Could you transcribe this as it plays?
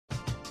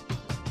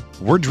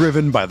We're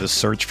driven by the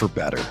search for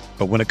better.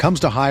 But when it comes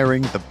to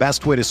hiring, the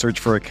best way to search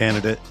for a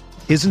candidate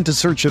isn't to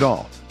search at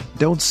all.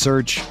 Don't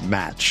search,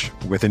 match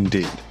with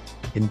Indeed.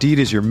 Indeed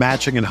is your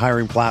matching and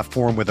hiring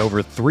platform with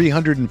over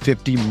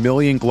 350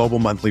 million global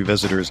monthly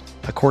visitors,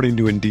 according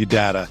to Indeed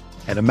data,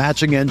 and a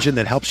matching engine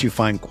that helps you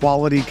find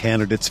quality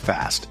candidates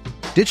fast.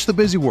 Ditch the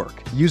busy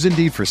work. Use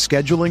Indeed for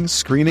scheduling,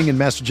 screening, and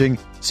messaging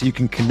so you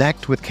can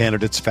connect with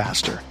candidates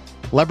faster.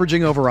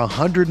 Leveraging over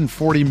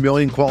 140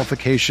 million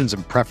qualifications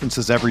and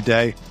preferences every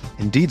day,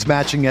 Indeed's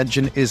matching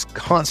engine is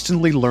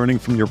constantly learning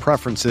from your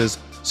preferences,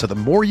 so the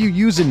more you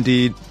use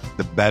Indeed,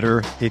 the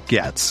better it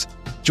gets.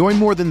 Join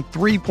more than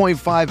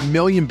 3.5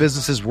 million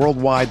businesses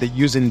worldwide that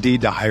use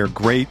Indeed to hire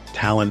great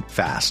talent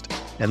fast.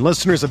 And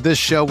listeners of this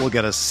show will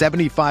get a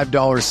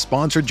 $75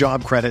 sponsored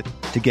job credit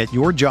to get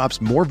your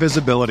jobs more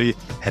visibility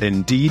at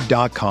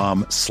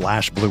Indeed.com/Blue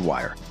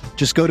Wire.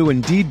 Just go to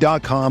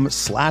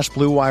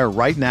Indeed.com/Blue Wire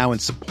right now and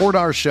support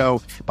our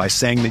show by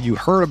saying that you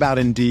heard about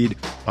Indeed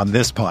on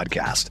this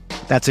podcast.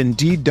 That's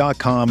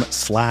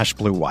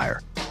Indeed.com/Blue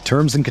Wire.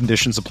 Terms and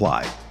conditions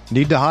apply.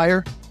 Need to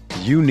hire?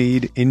 You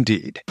need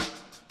Indeed.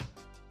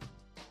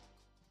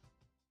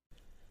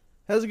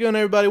 How's it going,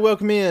 everybody?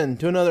 Welcome in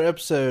to another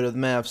episode of the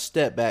Mavs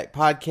Step Back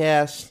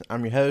Podcast.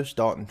 I'm your host,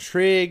 Dalton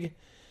Trigg.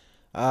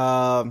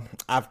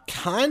 I've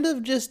kind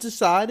of just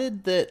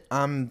decided that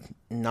I'm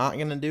not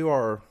going to do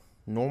our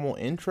normal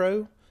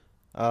intro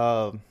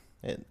until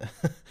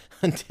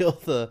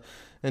the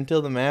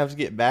Mavs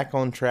get back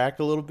on track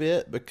a little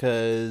bit,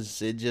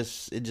 because it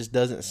just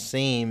doesn't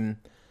seem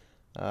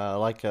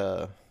like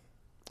an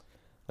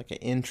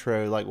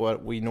intro like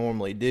what we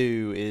normally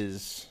do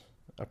is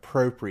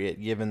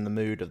appropriate given the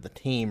mood of the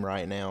team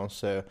right now.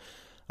 So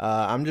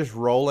I'm just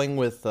rolling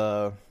with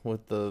the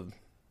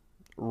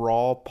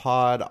raw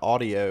pod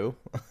audio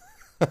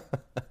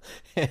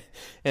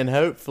and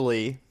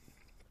hopefully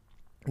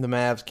the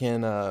Mavs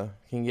can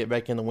get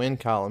back in the win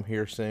column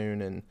here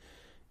soon, and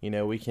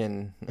we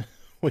can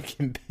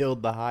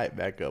build the hype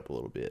back up a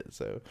little bit.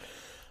 So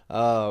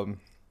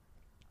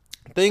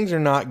things are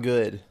not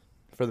good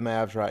for the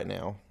Mavs right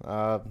now.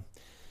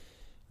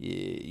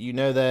 You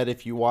know that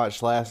if you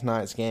watched last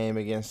night's game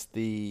against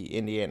the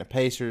Indiana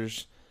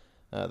Pacers,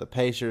 the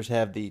Pacers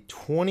have the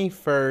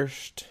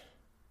 21st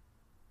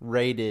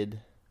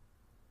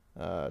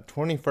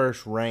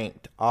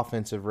ranked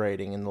offensive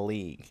rating in the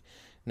league.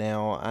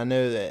 Now, I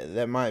know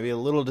that might be a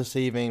little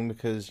deceiving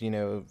because,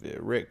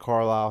 Rick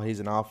Carlisle, he's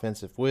an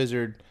offensive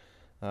wizard.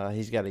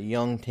 He's got a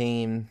young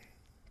team,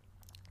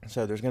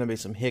 so there's going to be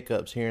some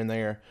hiccups here and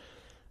there.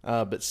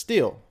 But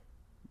still,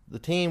 the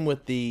team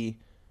with the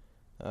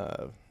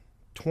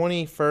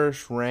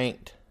 21st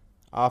ranked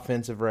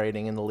offensive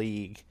rating in the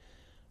league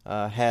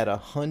had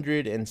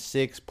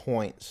 106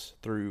 points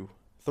through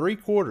 3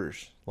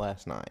 quarters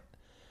last night.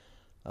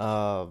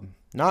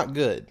 Not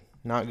good.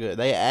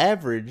 They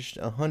averaged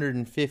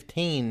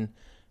 115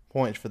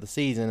 points for the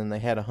season, and they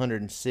had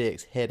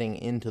 106 heading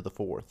into the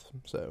fourth.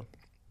 So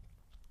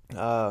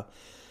you're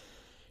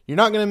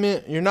not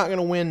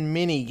gonna win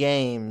many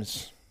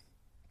games,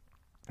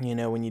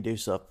 when you do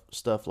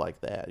stuff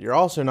like that. You're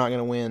also not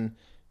gonna win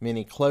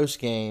many close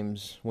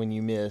games when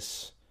you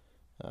miss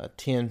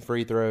 10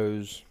 free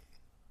throws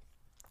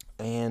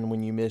and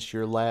when you miss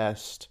your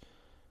last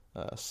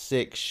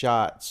 6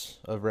 shots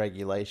of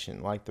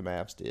regulation like the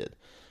Mavs did.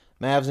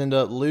 Mavs end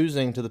up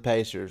losing to the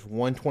Pacers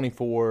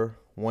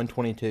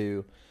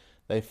 124-122.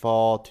 They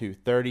fall to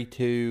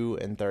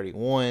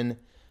 32-31,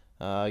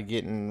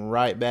 getting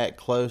right back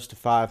close to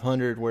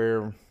 500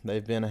 where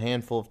they've been a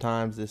handful of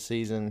times this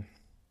season.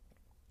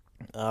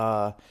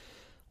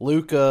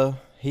 Luka,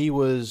 he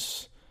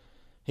was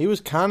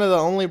kind of the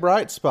only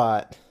bright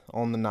spot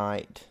on the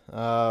night.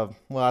 Well,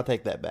 I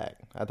take that back.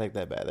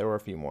 There were a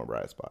few more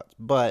bright spots,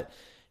 but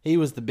he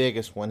was the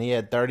biggest one. He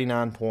had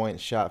 39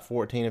 points, shot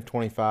 14 of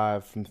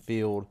 25 from the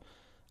field,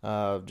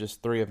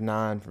 just 3 of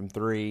 9 from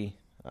 3,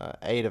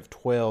 8 of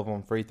 12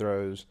 on free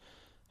throws,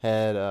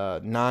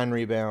 had 9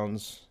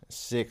 rebounds,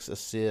 6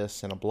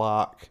 assists, and a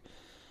block.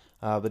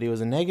 But he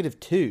was a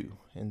 -2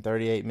 in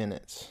 38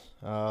 minutes.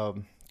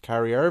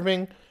 Kyrie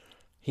Irving,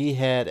 he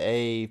had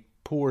a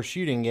poor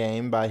shooting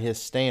game by his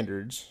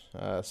standards,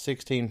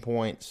 16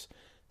 points,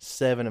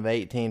 7 of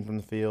 18 from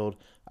the field,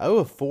 0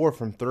 of 4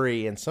 from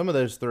 3, and some of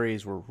those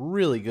threes were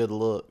really good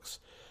looks.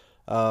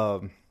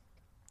 In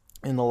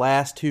the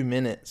last 2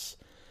 minutes,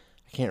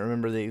 I can't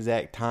remember the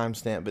exact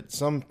timestamp, but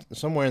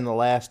somewhere in the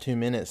last 2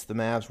 minutes, the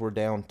Mavs were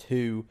down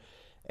 2,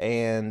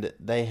 and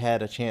they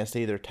had a chance to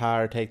either tie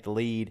or take the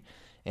lead,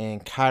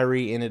 and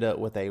Kyrie ended up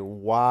with a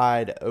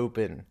wide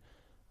open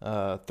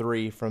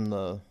 3 from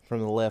the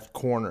left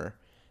corner,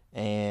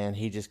 and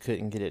he just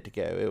couldn't get it to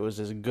go. It was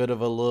as good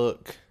of a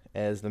look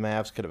as the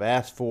Mavs could have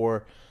asked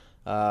for.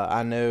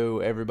 I know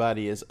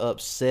everybody is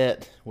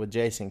upset with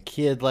Jason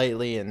Kidd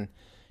lately, and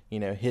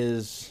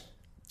his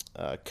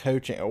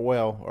coaching,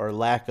 or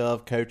lack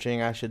of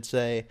coaching, I should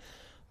say.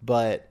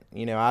 But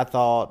I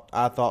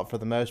thought for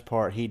the most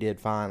part he did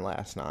fine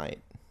last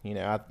night.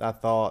 I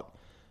thought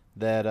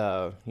that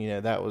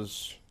that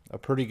was a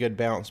pretty good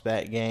bounce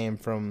back game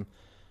from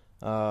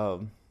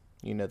the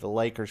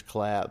Lakers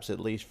collapse, at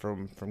least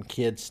from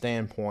Kidd's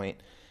standpoint,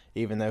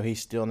 even though he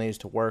still needs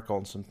to work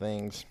on some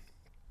things.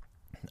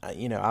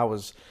 I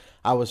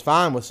was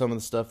fine with some of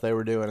the stuff they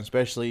were doing,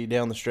 especially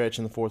down the stretch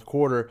in the fourth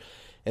quarter.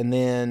 And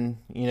then,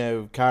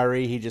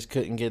 Kyrie, he just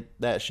couldn't get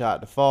that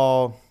shot to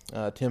fall.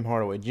 Tim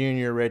Hardaway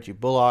Jr., Reggie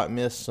Bullock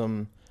missed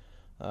some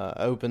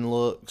open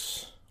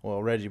looks.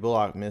 Well, Reggie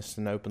Bullock missed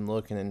an open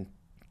look, and then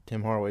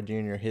Tim Hardaway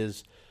Jr.,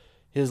 his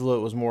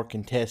look was more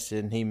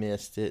contested, and he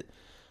missed it.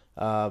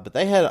 But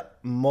they had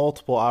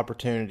multiple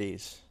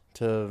opportunities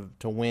to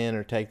win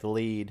or take the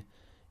lead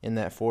in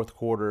that fourth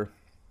quarter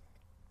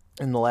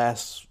in the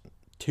last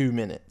 2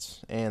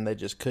 minutes, and they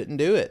just couldn't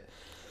do it.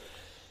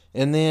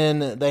 And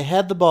then they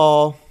had the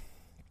ball.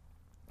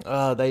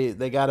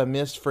 They got a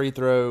missed free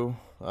throw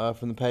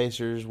from the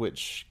Pacers,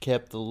 which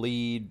kept the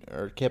lead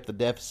or kept the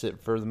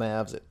deficit for the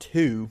Mavs at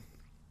 2.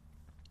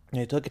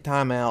 They took a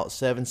timeout,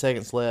 7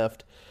 seconds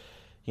left.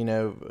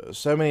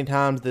 So many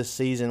times this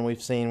season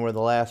we've seen where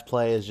the last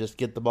play is just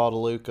get the ball to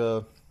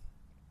Luka,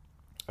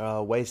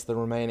 waste the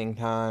remaining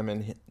time,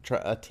 and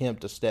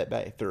attempt a step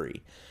back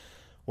three.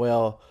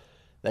 Well,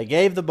 they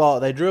gave the ball.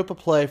 They drew up a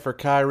play for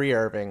Kyrie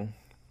Irving,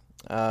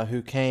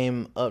 who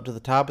came up to the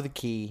top of the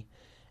key,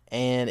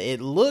 and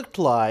it looked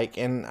like,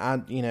 and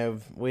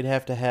we'd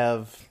have to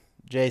have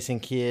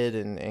Jason Kidd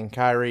and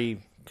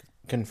Kyrie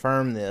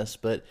confirm this,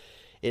 but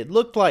it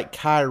looked like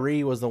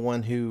Kyrie was the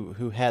one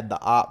who had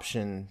the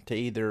option to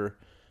either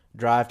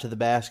drive to the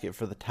basket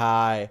for the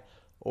tie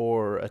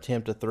or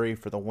attempt a three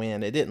for the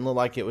win. It didn't look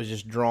like it was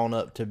just drawn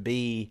up to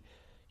be,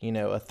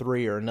 a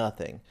three or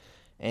nothing.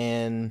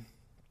 And,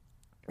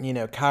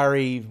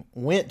 Kyrie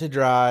went to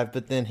drive,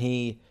 but then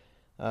he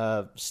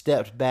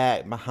stepped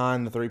back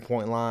behind the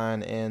three-point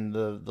line, and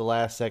the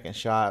last second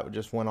shot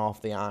just went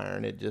off the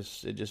iron. It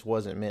just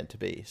wasn't meant to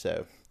be.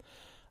 So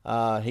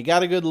he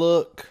got a good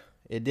look.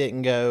 It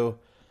didn't go.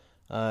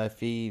 If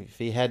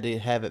he had to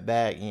have it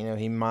back,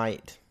 he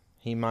might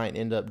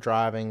end up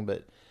driving.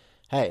 But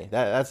hey,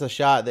 that's a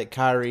shot that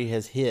Kyrie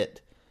has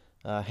hit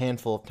a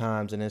handful of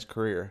times in his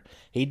career.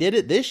 He did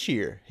it this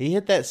year. He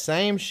hit that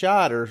same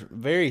shot or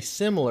very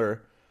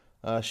similar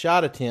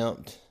shot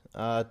attempt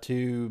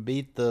to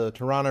beat the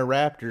Toronto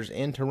Raptors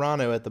in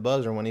Toronto at the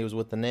buzzer when he was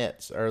with the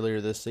Nets earlier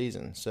this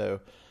season. So,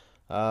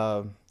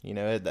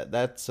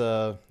 that's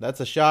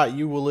a shot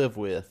you will live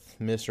with,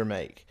 miss or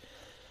make.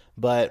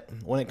 But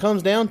when it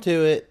comes down to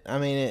it,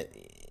 the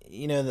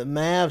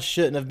Mavs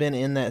shouldn't have been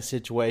in that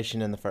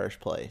situation in the first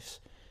place.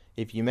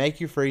 If you make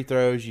your free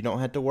throws, you don't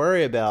have to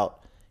worry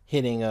about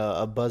hitting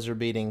a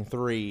buzzer-beating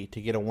three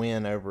to get a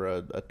win over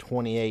a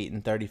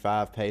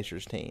 28-35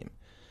 Pacers team.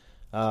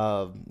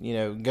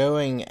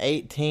 Going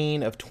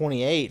 18 of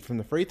 28 from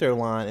the free throw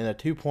line in a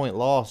 2-point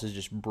loss is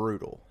just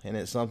brutal, and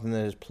it's something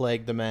that has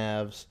plagued the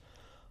Mavs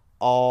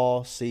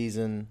all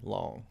season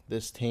long.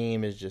 This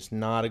team is just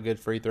not a good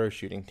free throw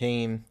shooting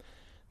team.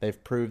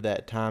 They've proved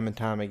that time and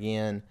time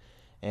again,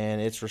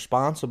 and it's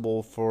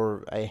responsible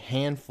for a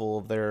handful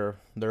of their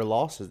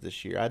losses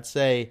this year. I'd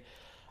say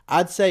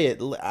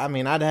it.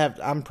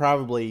 I'm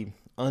probably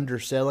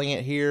underselling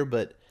it here,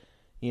 but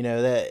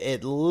that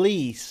at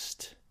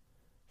least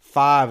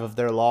 5 of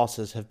their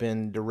losses have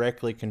been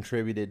directly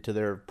contributed to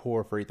their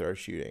poor free throw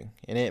shooting,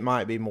 and it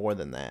might be more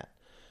than that.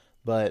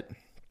 But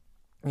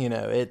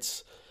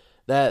it's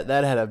that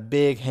had a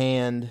big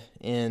hand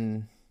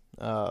in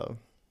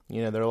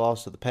their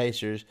loss to the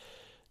Pacers.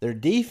 Their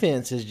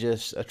defense is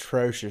just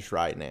atrocious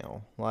right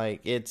now. Like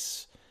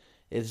it's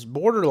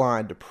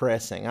borderline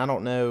depressing. I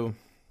don't know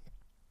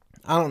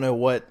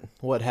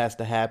what has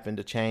to happen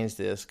to change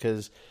this,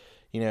 because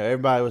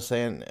everybody was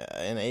saying,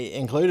 and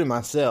including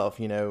myself,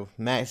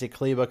 Maxi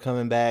Kleber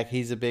coming back,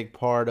 he's a big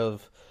part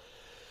of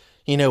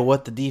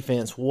what the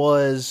defense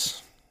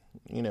was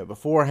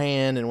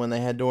beforehand, and when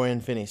they had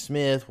Dorian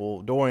Finney-Smith.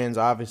 Well, Dorian's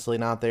obviously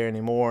not there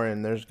anymore,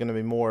 and there's going to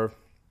be more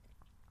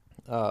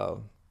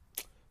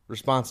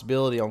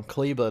responsibility on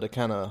Kleber to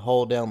kind of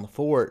hold down the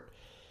fort,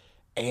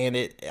 and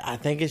I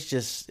think it's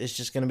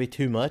just going to be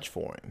too much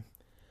for him.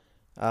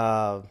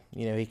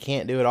 He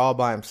can't do it all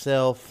by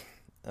himself.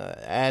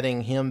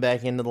 Adding him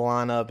back into the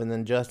lineup and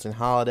then Justin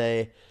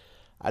Holiday,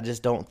 I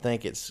just don't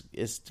think it's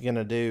going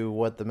to do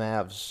what the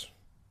Mavs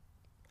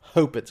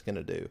hope it's going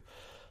to do.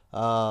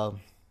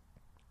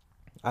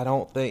 I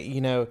don't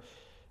think,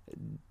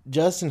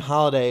 Justin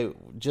Holiday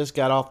just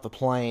got off the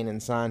plane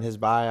and signed his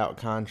buyout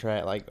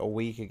contract like a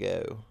week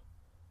ago.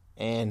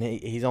 And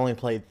he's only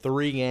played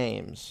 3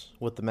 games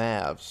with the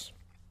Mavs.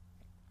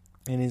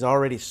 And he's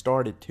already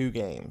started 2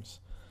 games.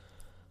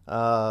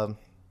 In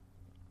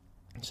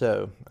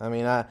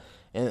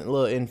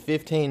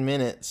 15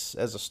 minutes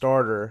as a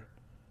starter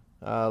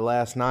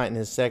last night in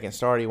his second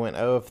start, he went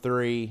 0 of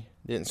 3,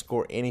 didn't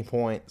score any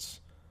points.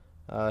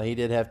 He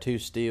did have 2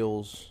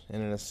 steals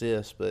and an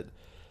assist, but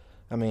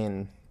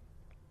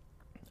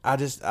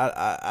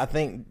I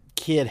think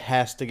Kidd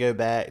has to go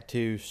back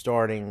to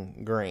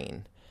starting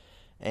Green,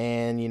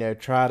 and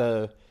try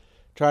to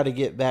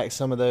get back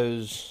some of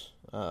those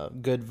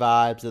good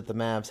vibes that the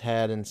Mavs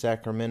had in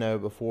Sacramento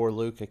before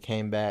Luka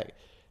came back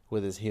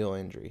with his heel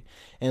injury.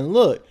 And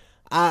look,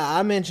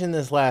 I mentioned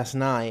this last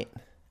night,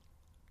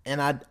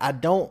 and I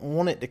don't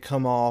want it to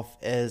come off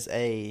as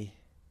a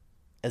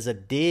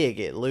dig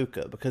at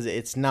Luka, because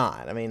it's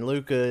not. I mean,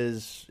 Luka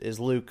is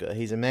Luka.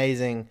 He's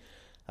amazing.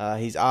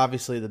 He's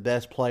obviously the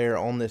best player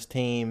on this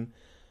team.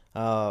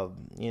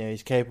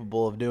 He's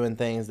capable of doing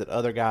things that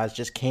other guys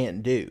just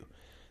can't do.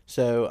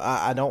 So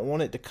I don't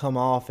want it to come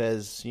off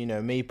as,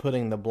 me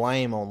putting the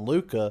blame on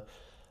Luka.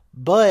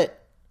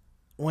 But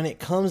when it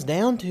comes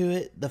down to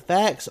it, the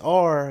facts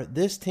are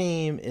this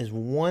team is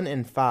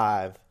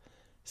 1-5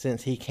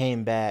 since he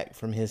came back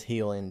from his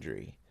heel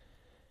injury.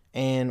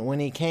 And when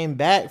he came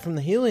back from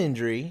the heel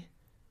injury,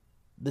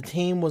 the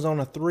team was on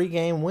a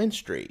 3-game win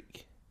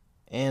streak.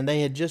 And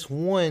they had just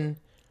won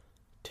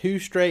 2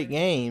 straight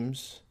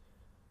games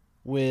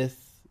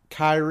with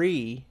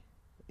Kyrie,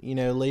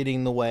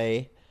 leading the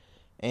way.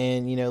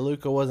 And,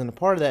 Luka wasn't a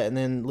part of that. And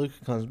then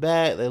Luka comes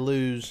back. They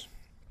lose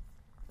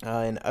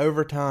in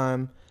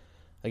overtime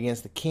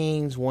against the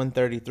Kings,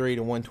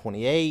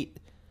 133-128.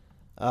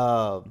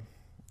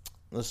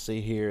 Let's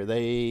see here.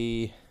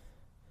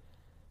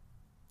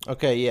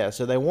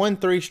 So they won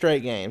 3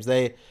 straight games.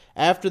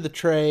 After the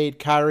trade,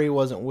 Kyrie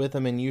wasn't with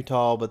them in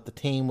Utah, but the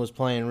team was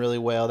playing really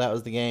well. That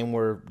was the game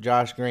where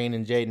Josh Green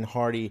and Jaden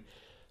Hardy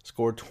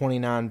scored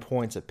 29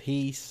 points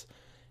apiece,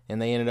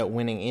 and they ended up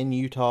winning in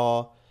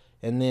Utah.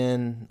 And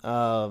then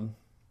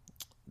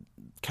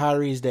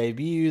Kyrie's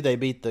debut, they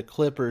beat the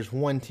Clippers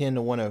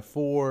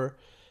 110-104.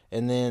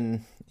 And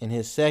then in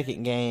his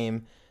second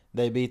game,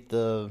 they beat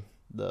the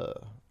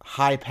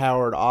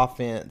high-powered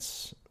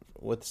offense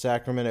with the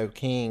Sacramento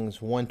Kings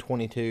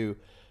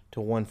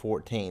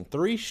 122-114.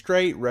 3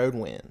 straight road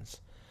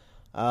wins.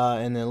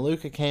 And then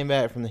Luka came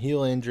back from the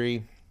heel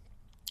injury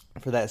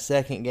for that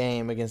second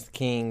game against the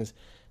Kings.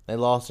 They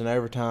lost in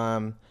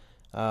overtime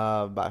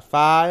by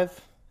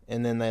 5.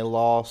 And then they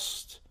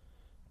lost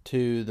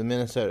to the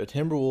Minnesota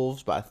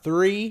Timberwolves by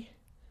 3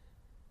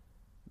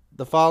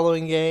 the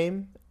following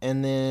game.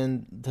 And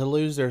then to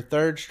lose their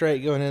 3rd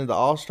straight going into the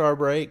All-Star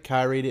break,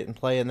 Kyrie didn't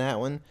play in that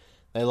one.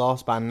 They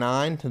lost by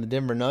 9 to the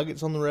Denver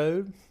Nuggets on the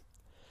road.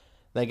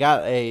 They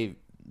got a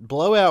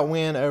blowout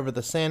win over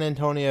the San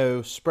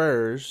Antonio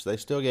Spurs. They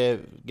still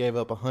gave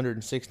up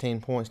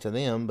 116 points to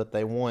them, but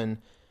they won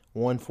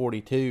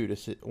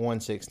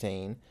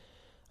 142-116.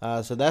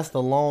 So that's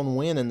the lone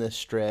win in this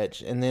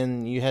stretch. And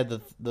then you had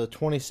the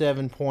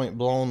 27-point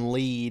blown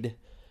lead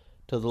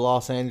to the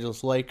Los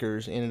Angeles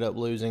Lakers, ended up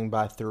losing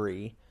by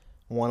 3,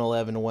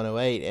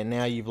 111-108. And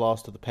now you've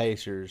lost to the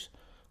Pacers,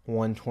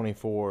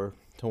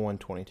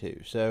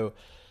 124-122. So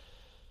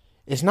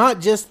it's not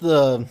just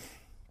the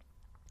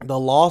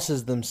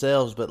losses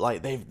themselves, but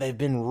like they've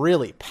been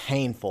really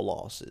painful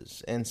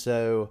losses. And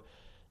so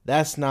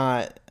that's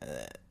not...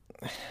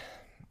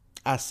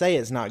 I say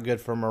it's not good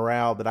for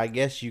morale, but I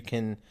guess you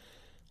can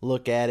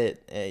look at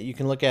it. You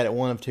can look at it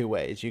one of 2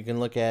 ways. You can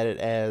look at it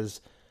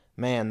as,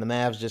 man, the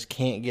Mavs just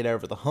can't get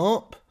over the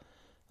hump.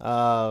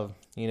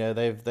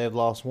 They've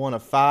lost 1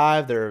 of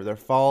 5. They're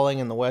falling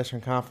in the Western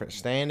Conference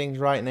standings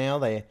right now.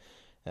 They're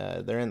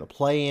in the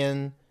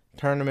play-in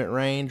tournament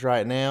range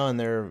right now, and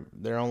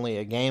they're only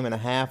a game and a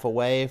half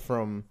away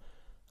from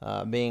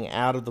being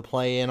out of the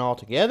play-in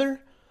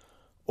altogether.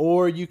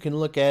 Or you can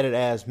look at it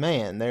as,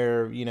 man,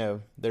 they're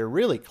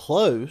really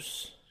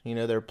close.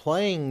 They're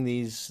playing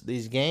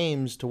these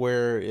games to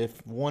where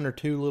if 1 or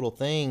 2 little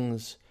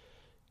things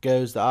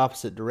goes the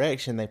opposite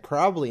direction, they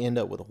probably end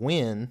up with a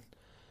win.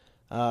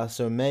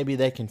 So maybe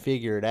they can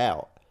figure it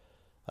out.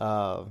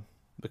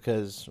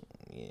 Because,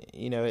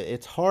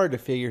 it's hard to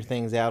figure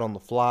things out on the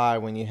fly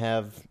when you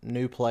have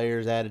new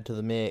players added to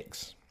the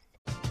mix.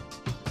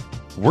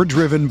 We're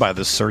driven by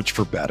the search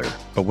for better.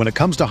 But when it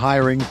comes to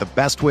hiring, the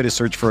best way to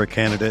search for a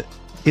candidate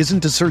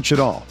isn't to search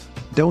at all.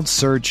 Don't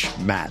search,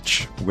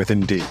 match with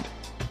Indeed.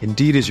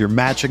 Indeed is your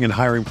matching and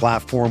hiring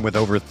platform with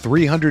over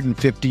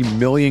 350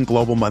 million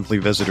global monthly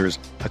visitors,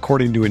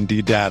 according to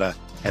Indeed data,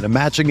 and a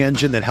matching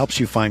engine that helps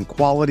you find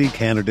quality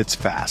candidates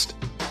fast.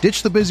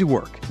 Ditch the busy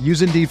work.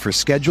 Use Indeed for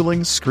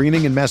scheduling,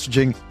 screening, and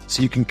messaging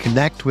so you can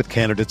connect with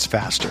candidates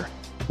faster.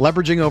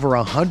 Leveraging over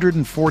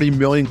 140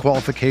 million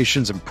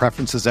qualifications and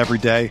preferences every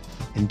day,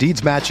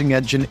 Indeed's matching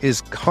engine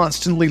is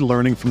constantly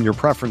learning from your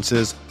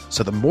preferences,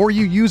 so the more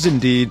you use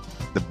Indeed,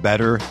 the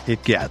better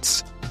it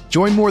gets.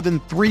 Join more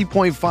than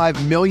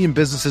 3.5 million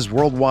businesses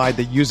worldwide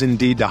that use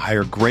Indeed to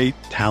hire great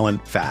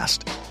talent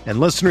fast. And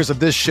listeners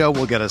of this show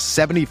will get a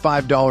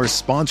 $75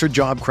 sponsored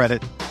job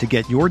credit to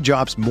get your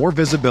jobs more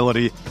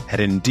visibility at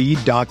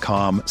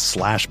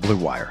Indeed.com/Blue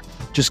Wire.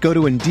 Just go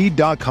to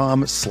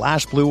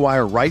Indeed.com/Blue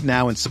Wire right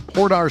now and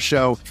support our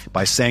show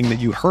by saying that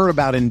you heard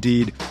about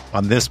Indeed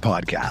on this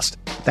podcast.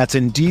 That's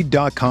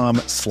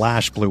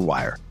Indeed.com/Blue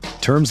Wire.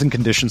 Terms and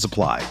conditions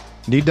apply.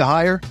 Need to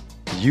hire?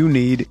 You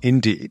need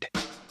Indeed.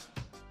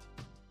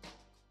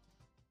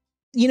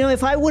 You know,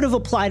 if I would have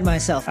applied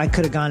myself, I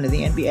could have gone to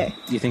the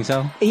NBA. You think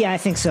so? Yeah, I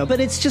think so. But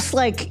it's just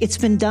like, it's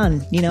been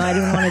done. You know, I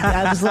didn't want to,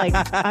 I was like,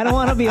 I don't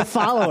want to be a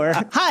follower.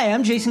 Hi,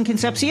 I'm Jason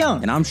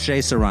Concepcion. And I'm Shea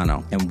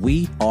Serrano. And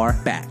we are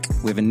back.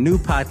 We have a new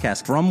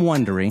podcast from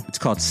Wondery. It's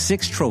called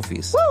Six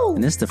Trophies. Woo!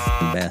 And it's the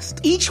best.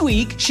 Each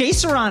week, Shea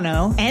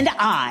Serrano and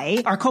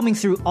I are combing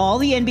through all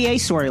the NBA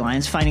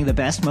storylines, finding the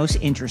best, most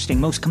interesting,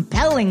 most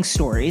compelling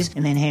stories,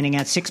 and then handing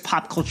out 6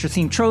 pop culture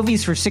themed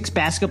trophies for 6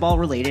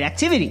 basketball-related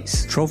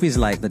activities. Trophies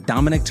like the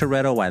Dominic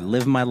Toretto I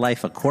Live My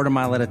Life a Quarter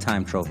Mile at a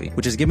Time trophy,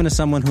 which is given to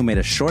someone who made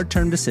a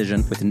short-term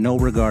decision with no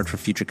regard for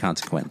future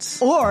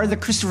consequence. Or the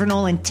Christopher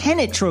Nolan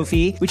Tenet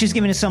trophy, which is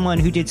given to someone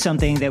who did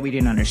something that we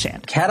didn't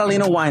understand.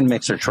 Catalina Wine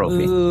Mixer trophy.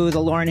 Ooh, the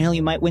Lauryn Hill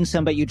You Might Win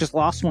Some, But You Just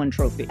Lost One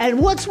trophy.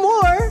 And what's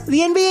more, the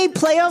NBA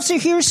playoffs are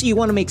here, so you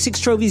want to make Six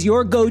Trophies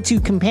your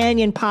go-to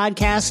companion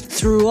podcast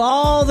through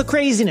all the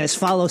craziness.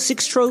 Follow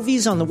Six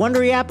Trophies on the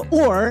Wondery app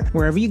or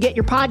wherever you get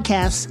your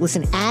podcasts.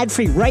 Listen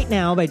ad-free right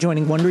now by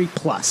joining Wondery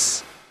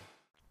Plus.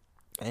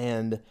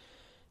 And,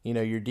 you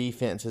know, your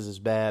defense is as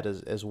bad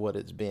as what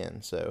it's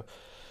been. So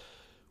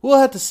we'll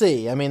have to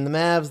see. I mean, the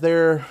Mavs,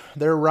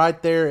 they're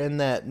right there in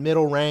that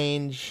middle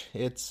range.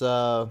 It's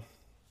a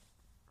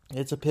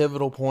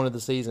pivotal point of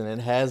the season. It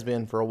has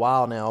been for a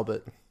while now,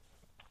 but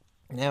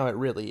now it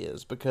really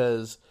is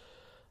because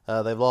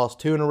they've lost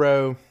 2 in a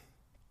row.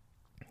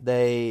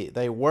 They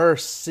were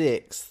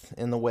 6th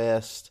in the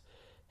West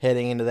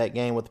heading into that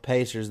game with the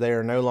Pacers. They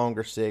are no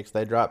longer 6th.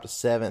 They dropped to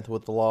 7th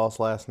with the loss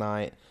last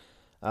night.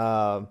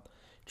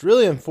 It's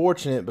really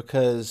unfortunate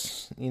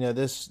because, you know,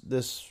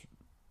 this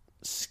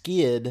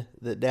skid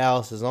that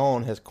Dallas is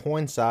on has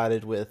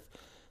coincided with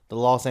the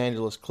Los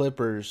Angeles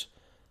Clippers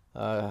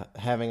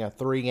having a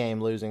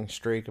 3-game losing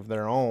streak of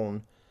their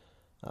own.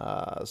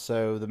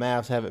 So the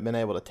Mavs haven't been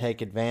able to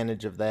take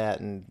advantage of that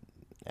and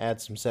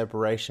add some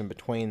separation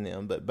between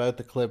them. But both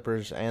the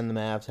Clippers and the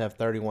Mavs have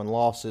 31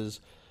 losses.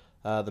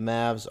 The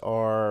Mavs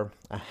are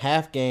a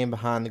half game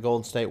behind the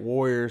Golden State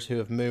Warriors, who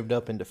have moved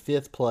up into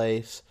 5th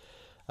place.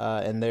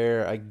 And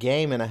they're a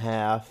game and a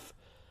half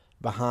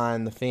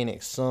behind the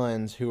Phoenix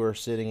Suns, who are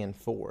sitting in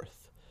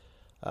 4th.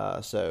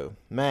 So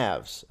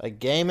Mavs, a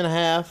game and a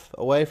half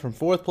away from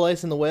 4th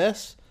place in the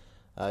West,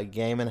 a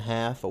game and a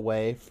half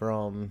away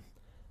from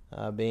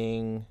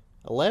being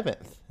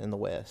 11th in the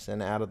West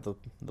and out of the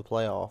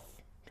playoff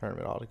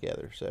tournament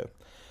altogether. So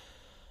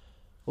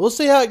we'll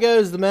see how it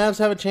goes. The Mavs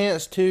have a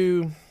chance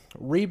to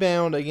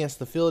rebound against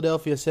the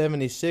Philadelphia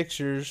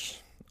 76ers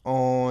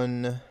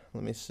on,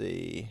 let me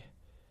see,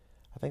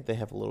 I think they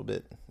have a little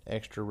bit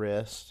extra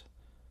rest.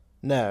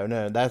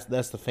 No,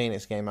 that's the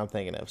Phoenix game I'm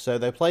thinking of. So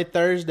they play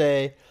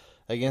Thursday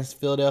against the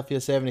Philadelphia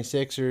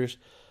 76ers.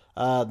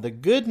 The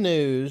good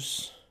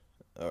news,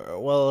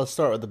 well, let's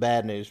start with the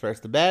bad news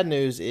first. The bad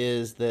news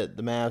is that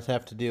the Mavs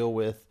have to deal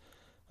with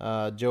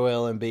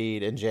Joel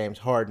Embiid and James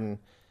Harden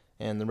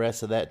and the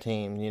rest of that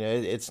team. You know,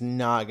 it's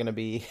not going to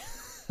be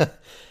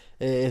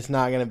it's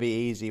not going to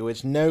be easy,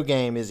 which no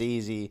game is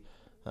easy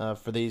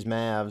for these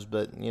Mavs.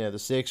 But, you know, the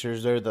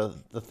Sixers, they're the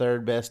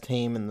 3rd best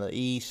team in the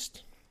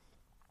East.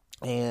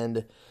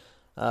 And,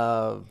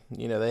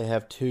 you know, they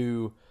have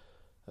 2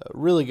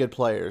 really good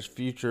players,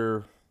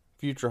 future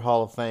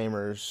Hall of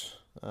Famers,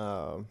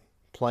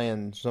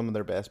 playing some of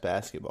their best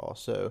basketball.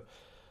 So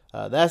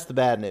that's the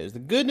bad news. The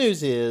good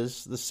news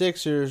is the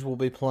Sixers will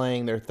be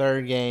playing their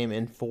 3rd game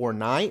in 4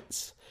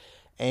 nights.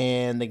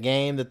 And the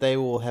game that they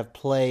will have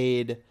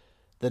played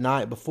the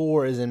night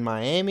before is in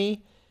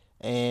Miami.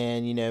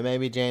 And, you know,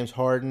 maybe James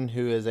Harden,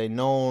 who is a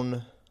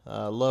known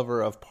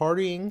lover of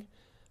partying,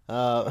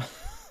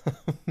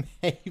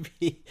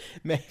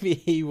 maybe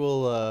he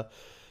will,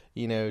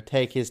 you know,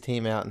 take his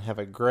team out and have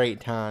a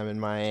great time in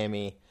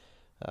Miami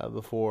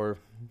before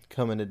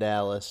coming to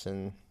Dallas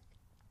and,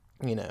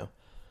 you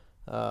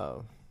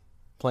know,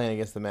 playing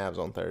against the Mavs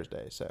on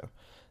Thursday. So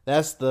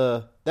that's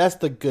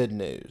the good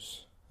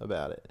news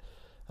about it.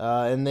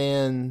 And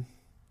then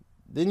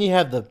you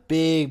have the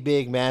big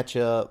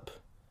matchup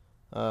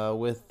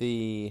with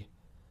the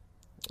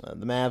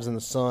Mavs and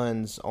the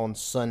Suns on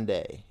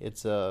Sunday.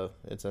 It's a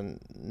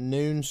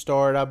noon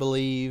start, I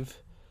believe.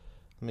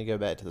 Let me go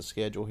back to the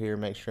schedule here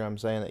and make sure I'm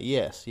saying that.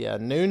 Yes,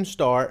 noon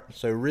start.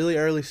 So really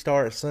early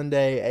start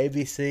Sunday,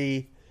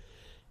 ABC.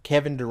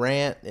 Kevin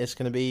Durant, it's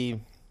going to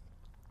be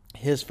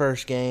his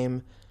first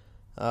game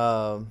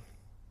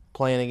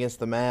playing against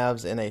the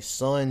Mavs in a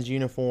Suns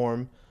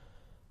uniform.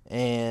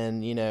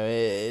 And, you know,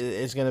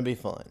 it's going to be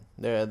fun.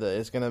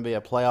 It's going to be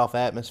a playoff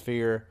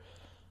atmosphere.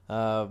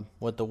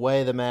 With the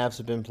way the Mavs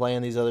have been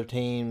playing these other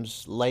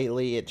teams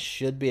lately, it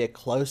should be a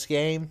close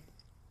game.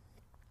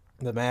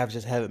 The Mavs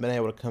just haven't been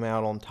able to come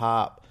out on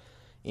top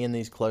in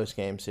these close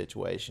game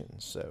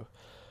situations. So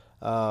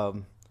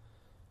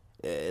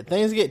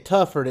things get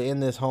tougher to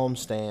end this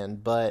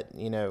homestand, but,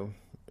 you know,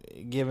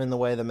 given the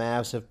way the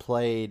Mavs have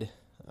played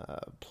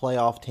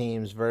playoff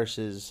teams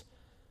versus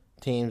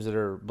teams that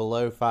are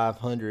below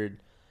 500,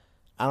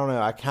 I don't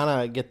know. I kind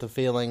of get the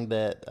feeling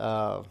that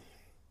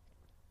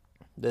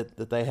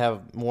that they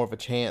have more of a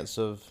chance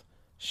of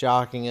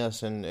shocking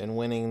us and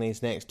winning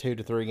these next 2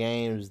 to 3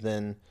 games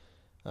than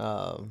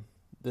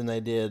they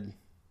did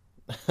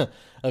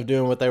of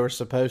doing what they were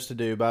supposed to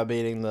do by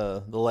beating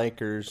the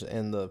Lakers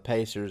and the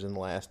Pacers in the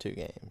last 2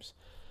 games.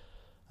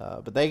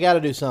 But they got to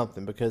do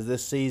something because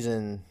this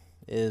season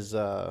is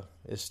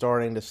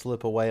starting to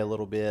slip away a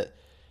little bit.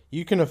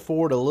 You can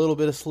afford a little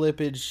bit of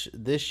slippage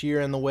this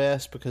year in the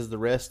West because the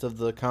rest of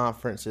the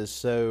conference is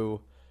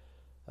so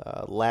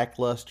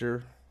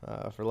lackluster,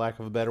 for lack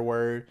of a better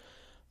word.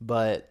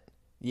 But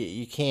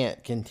you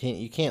can't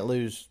continue. You can't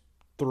lose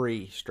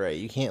 3 straight.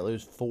 You can't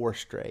lose 4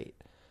 straight.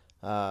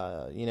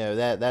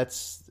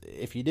 That's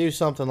if you do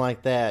something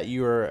like that,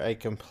 you are a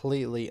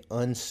completely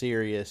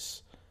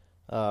unserious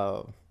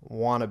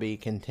wannabe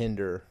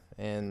contender.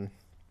 And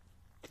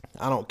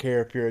I don't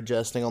care if you're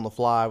adjusting on the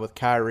fly with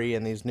Kyrie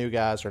and these new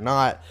guys or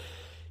not.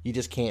 You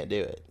just can't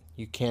do it.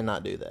 You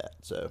cannot do that.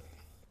 So,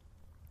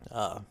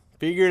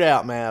 figure it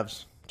out,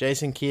 Mavs.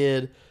 Jason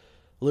Kidd,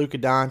 Luka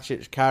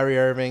Doncic, Kyrie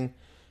Irving.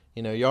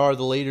 Y'all are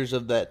the leaders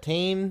of that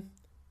team.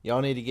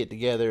 Y'all need to get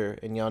together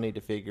and y'all need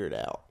to figure it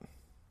out.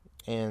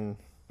 And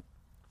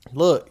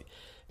look,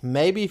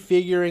 maybe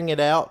figuring it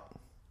out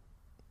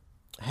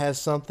has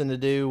something to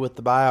do with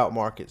the buyout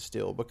market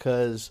still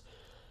because,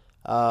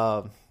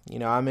 I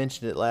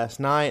mentioned it last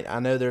night. I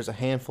know there's a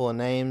handful of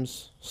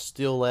names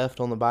still left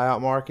on the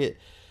buyout market.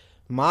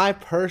 My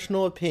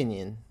personal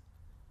opinion,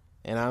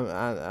 and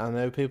I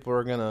know people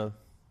are going to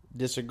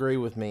disagree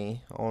with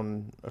me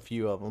on a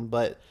few of them,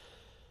 but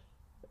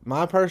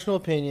my personal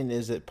opinion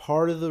is that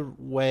part of the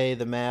way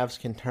the Mavs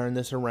can turn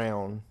this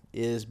around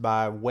is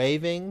by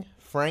waiving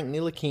Frank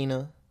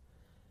Ntilikina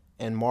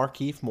and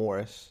Markieff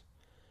Morris,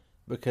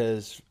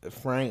 because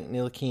Frank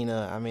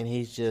Ntilikina,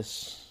 he's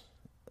just,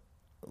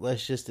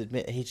 let's just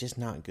admit, he's just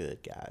not good,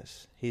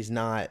 guys. He's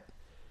not.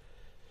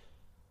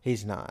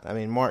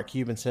 Mark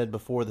Cuban said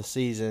before the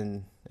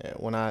season,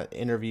 when I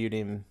interviewed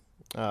him,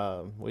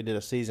 we did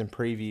a season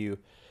preview,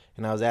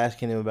 and I was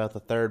asking him about the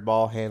third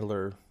ball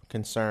handler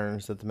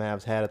concerns that the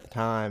Mavs had at the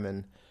time,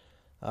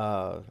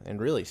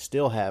 and really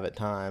still have at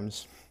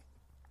times.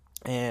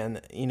 And,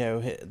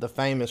 the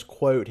famous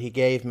quote he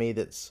gave me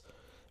that's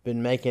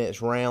been making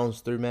its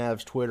rounds through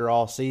Mavs Twitter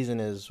all season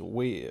is,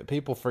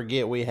 people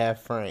forget we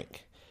have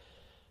Frank.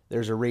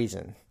 There's a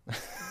reason.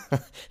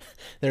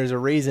 There's a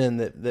reason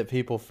that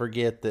people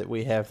forget that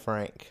we have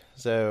Frank.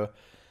 So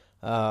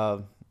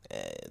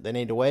they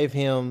need to waive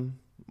him.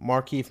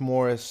 Markieff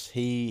Morris,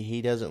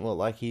 he doesn't look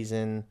like he's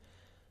in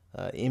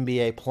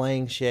NBA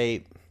playing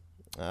shape.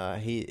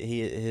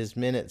 His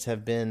minutes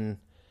have been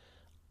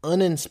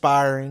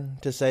uninspiring,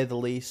 to say the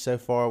least, so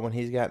far when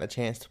he's gotten a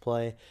chance to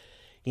play.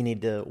 You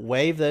need to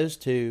waive those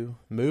 2,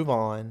 move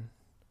on,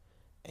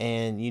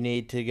 and you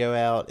need to go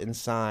out and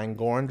sign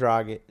Goran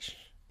Dragic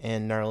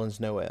and Nerlens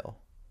Noel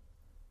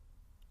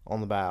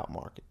on the buyout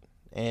market.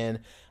 And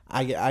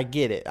I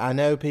get it. I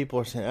know people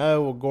are saying,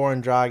 oh, well,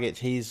 Goran Dragic,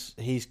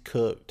 he's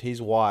cooked.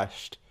 He's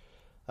washed.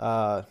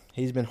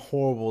 He's been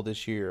horrible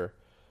this year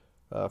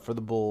for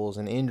the Bulls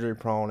and injury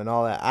prone and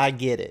all that. I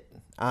get it.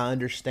 I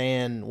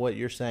understand what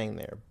you're saying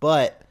there.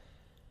 But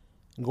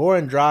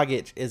Goran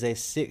Dragic is a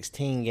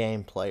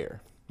 16-game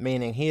player,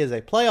 meaning he is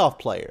a playoff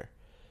player.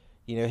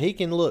 He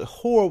can look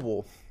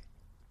horrible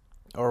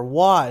or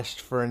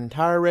washed for an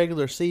entire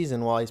regular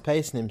season while he's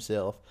pacing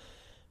himself.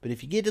 But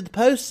if you get to the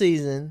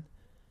postseason,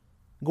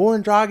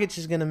 Goran Dragic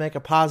is going to make a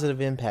positive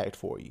impact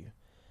for you.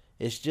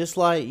 It's just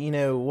like,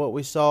 what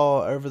we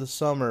saw over the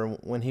summer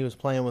when he was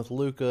playing with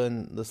Luka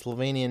and the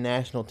Slovenian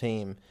national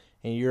team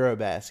in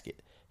Eurobasket.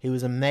 He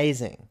was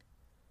amazing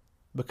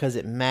because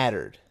it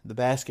mattered. The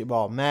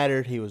basketball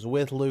mattered. He was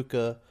with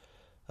Luka,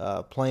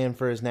 playing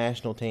for his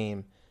national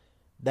team.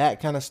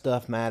 That kind of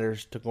stuff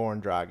matters to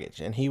Goran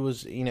Dragic. And he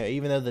was,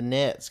 even though the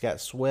Nets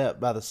got swept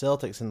by the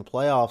Celtics in the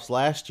playoffs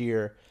last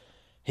year,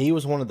 he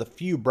was one of the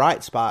few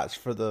bright spots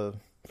for the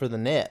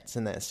Nets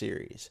in that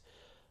series.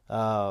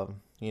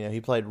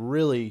 He played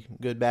really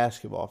good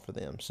basketball for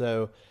them.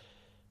 So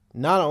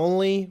not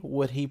only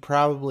would he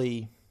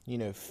probably,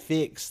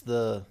 fix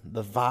the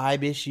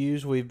vibe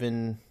issues we've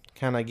been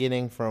kind of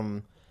getting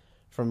from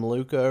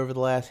Luka over the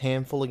last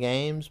handful of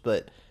games,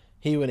 but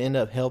he would end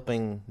up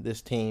helping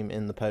this team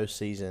in the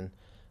postseason,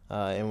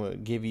 and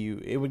would give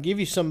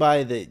you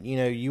somebody that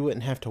you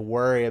wouldn't have to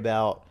worry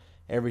about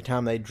every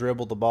time they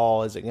dribble the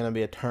ball. Is it going to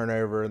be a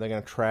turnover? Are they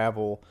going to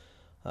travel?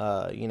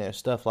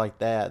 Stuff like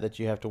that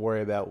you have to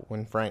worry about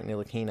when Frank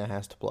Ntilikina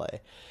has to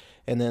play.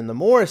 And then the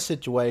Morris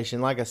situation,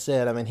 like I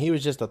said, he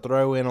was just a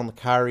throw-in on the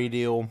Kyrie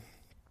deal.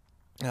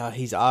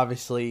 He's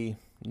obviously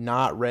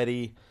not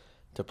ready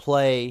to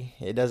play.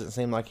 It doesn't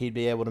seem like he'd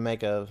be able to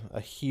make a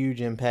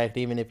huge impact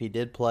even if he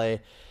did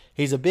play.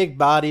 He's a big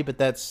body, but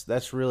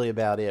that's really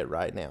about it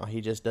right now. He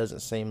just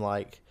doesn't seem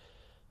like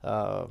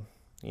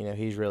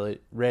he's really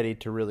ready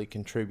to really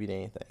contribute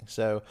anything.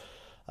 So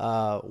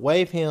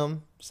waive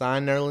him,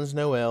 sign Nerlens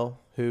Noel,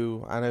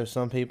 who I know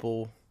some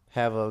people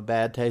have a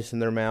bad taste in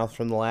their mouth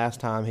from the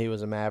last time he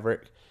was a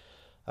Maverick,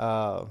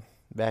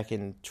 back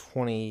in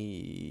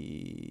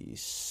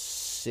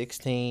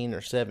 2016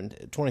 or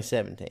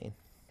 2017.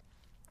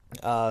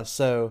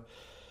 So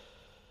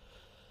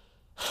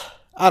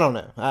I don't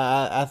know.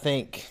 I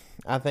think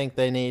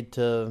they need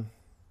to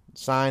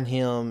sign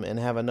him and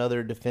have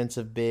another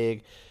defensive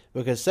big,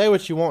 because say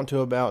what you want to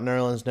about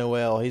Nerlens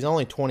Noel, he's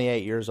only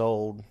 28 years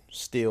old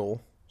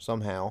still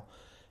somehow,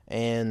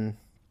 and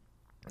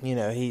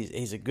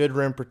he's a good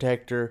rim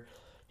protector.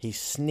 He's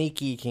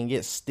sneaky, can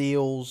get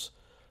steals,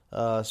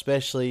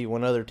 especially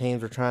when other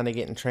teams are trying to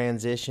get in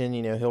transition.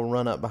 He'll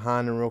run up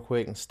behind him real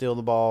quick and steal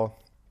the ball.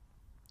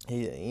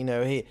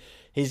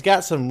 He's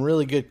got some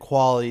really good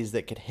qualities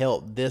that could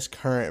help this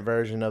current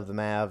version of the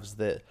Mavs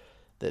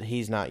that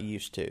he's not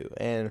used to.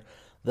 And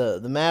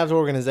the Mavs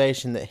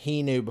organization that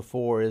he knew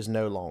before is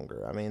no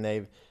longer. I mean,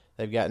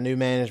 they've got new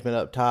management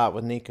up top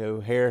with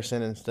Nico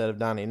Harrison instead of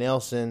Donnie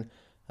Nelson,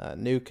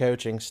 new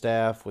coaching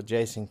staff with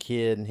Jason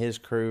Kidd and his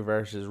crew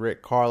versus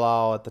Rick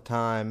Carlisle at the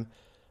time,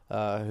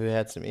 who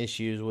had some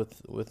issues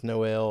with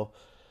Noel.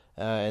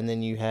 And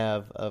then you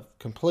have a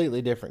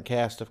completely different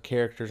cast of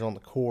characters on the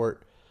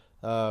court,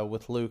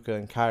 with Luka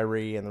and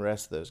Kyrie and the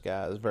rest of those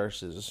guys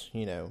versus,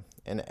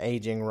 an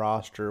aging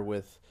roster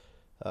with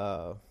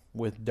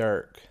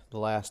Dirk the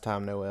last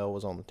time Noel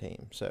was on the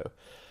team. So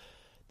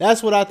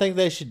that's what I think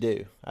they should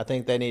do. I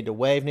think they need to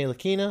waive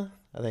Ntilikina.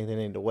 I think they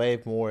need to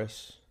waive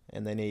Morris,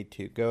 and they need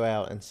to go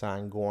out and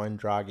sign Goran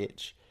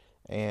Dragic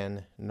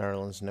and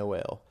Nerlens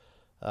Noel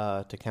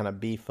to kind of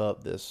beef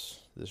up this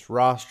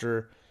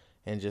roster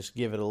and just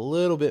give it a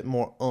little bit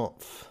more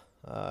oomph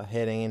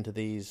heading into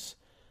these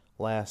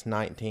last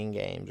 19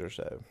 games or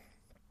so.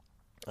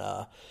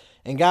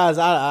 And guys,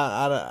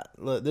 I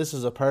look, this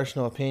is a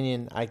personal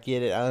opinion. I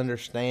get it. I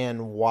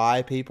understand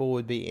why people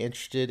would be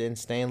interested in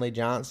Stanley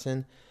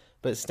Johnson,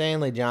 but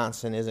Stanley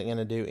Johnson isn't going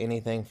to do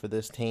anything for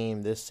this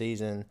team this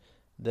season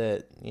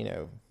that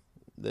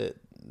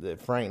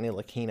Frank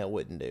Ntilikina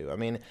wouldn't do. I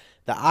mean,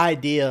 the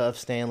idea of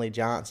Stanley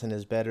Johnson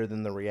is better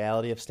than the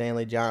reality of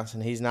Stanley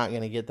Johnson. He's not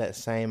going to get that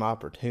same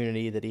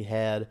opportunity that he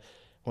had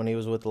when he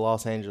was with the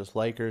Los Angeles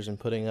Lakers and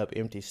putting up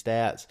empty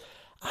stats.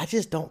 I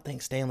just don't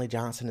think Stanley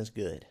Johnson is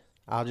good.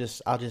 I'll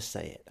just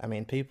say it. I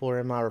mean, people are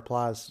in my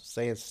replies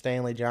saying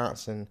Stanley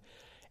Johnson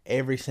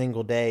every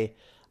single day.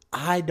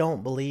 I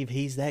don't believe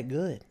he's that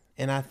good.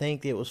 And I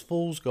think it was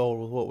fool's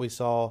gold with what we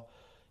saw,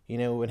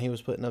 when he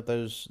was putting up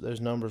those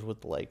numbers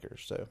with the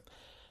Lakers. So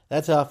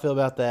that's how I feel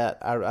about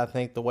that. I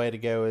think the way to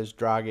go is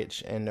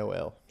Dragic and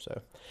Noel.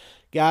 So,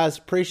 guys,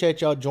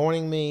 appreciate y'all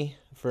joining me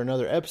for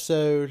another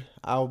episode.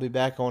 I will be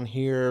back on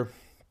here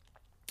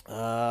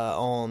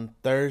on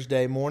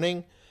Thursday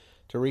morning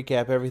to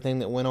recap everything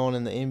that went on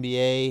in the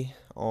NBA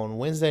on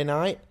Wednesday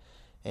night,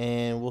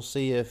 and we'll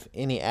see if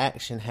any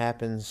action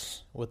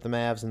happens with the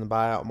Mavs in the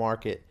buyout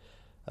market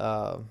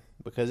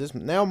because it's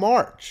now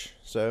March.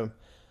 So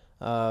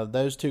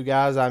those two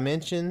guys I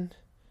mentioned,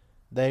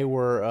 they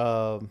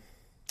were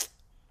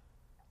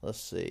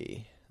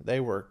they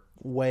were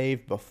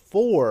waived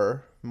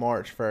before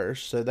March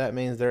 1st, so that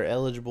means they're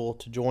eligible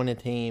to join a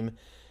team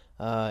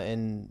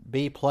and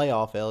be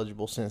playoff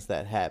eligible since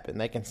that happened.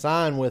 They can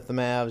sign with the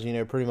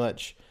Mavs, pretty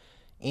much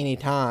any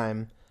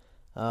time.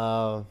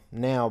 Now,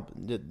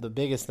 the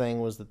biggest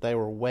thing was that they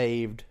were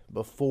waived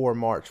before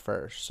March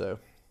 1st, so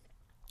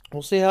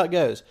we'll see how it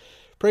goes.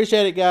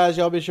 Appreciate it, guys.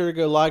 Y'all be sure to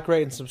go like,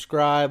 rate, and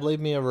subscribe. Leave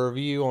me a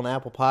review on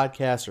Apple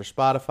Podcasts or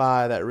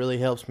Spotify. That really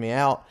helps me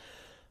out.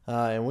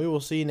 And we will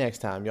see you next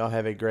time. Y'all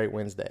have a great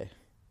Wednesday.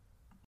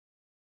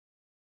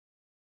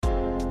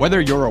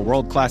 Whether you're a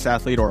world-class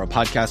athlete or a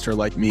podcaster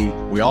like me,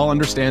 we all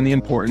understand the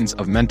importance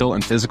of mental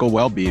and physical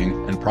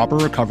well-being and proper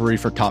recovery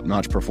for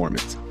top-notch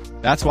performance.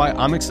 That's why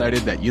I'm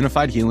excited that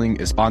Unified Healing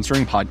is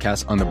sponsoring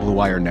podcasts on the Blue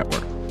Wire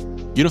Network.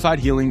 Unified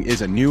Healing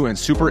is a new and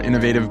super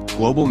innovative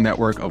global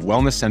network of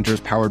wellness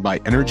centers powered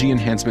by Energy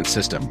Enhancement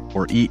System,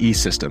 or EE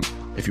System.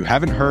 If you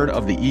haven't heard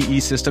of the EE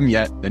System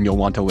yet, then you'll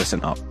want to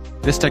listen up.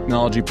 This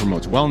technology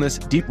promotes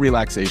wellness, deep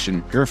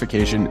relaxation,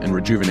 purification, and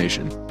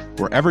rejuvenation.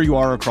 Wherever you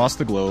are across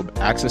the globe,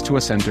 access to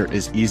a center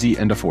is easy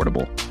and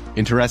affordable.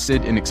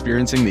 Interested in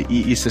experiencing the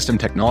EE System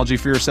technology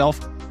for yourself?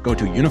 Go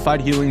to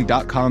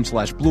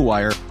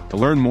unifiedhealing.com/bluewire to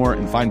learn more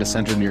and find a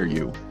center near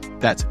you.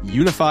 That's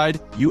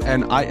unified,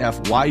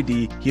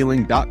 UNIFYD,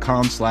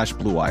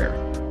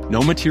 healing.com/bluewire.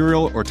 No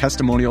material or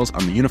testimonials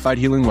on the Unified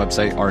Healing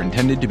website are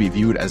intended to be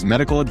viewed as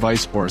medical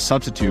advice or a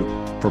substitute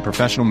for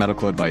professional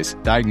medical advice,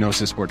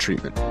 diagnosis, or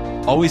treatment.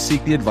 Always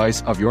seek the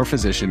advice of your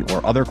physician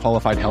or other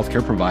qualified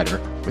healthcare provider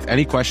with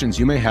any questions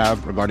you may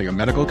have regarding a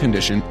medical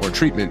condition or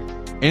treatment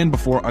and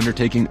before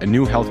undertaking a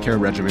new healthcare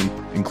regimen,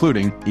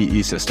 including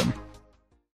EE System.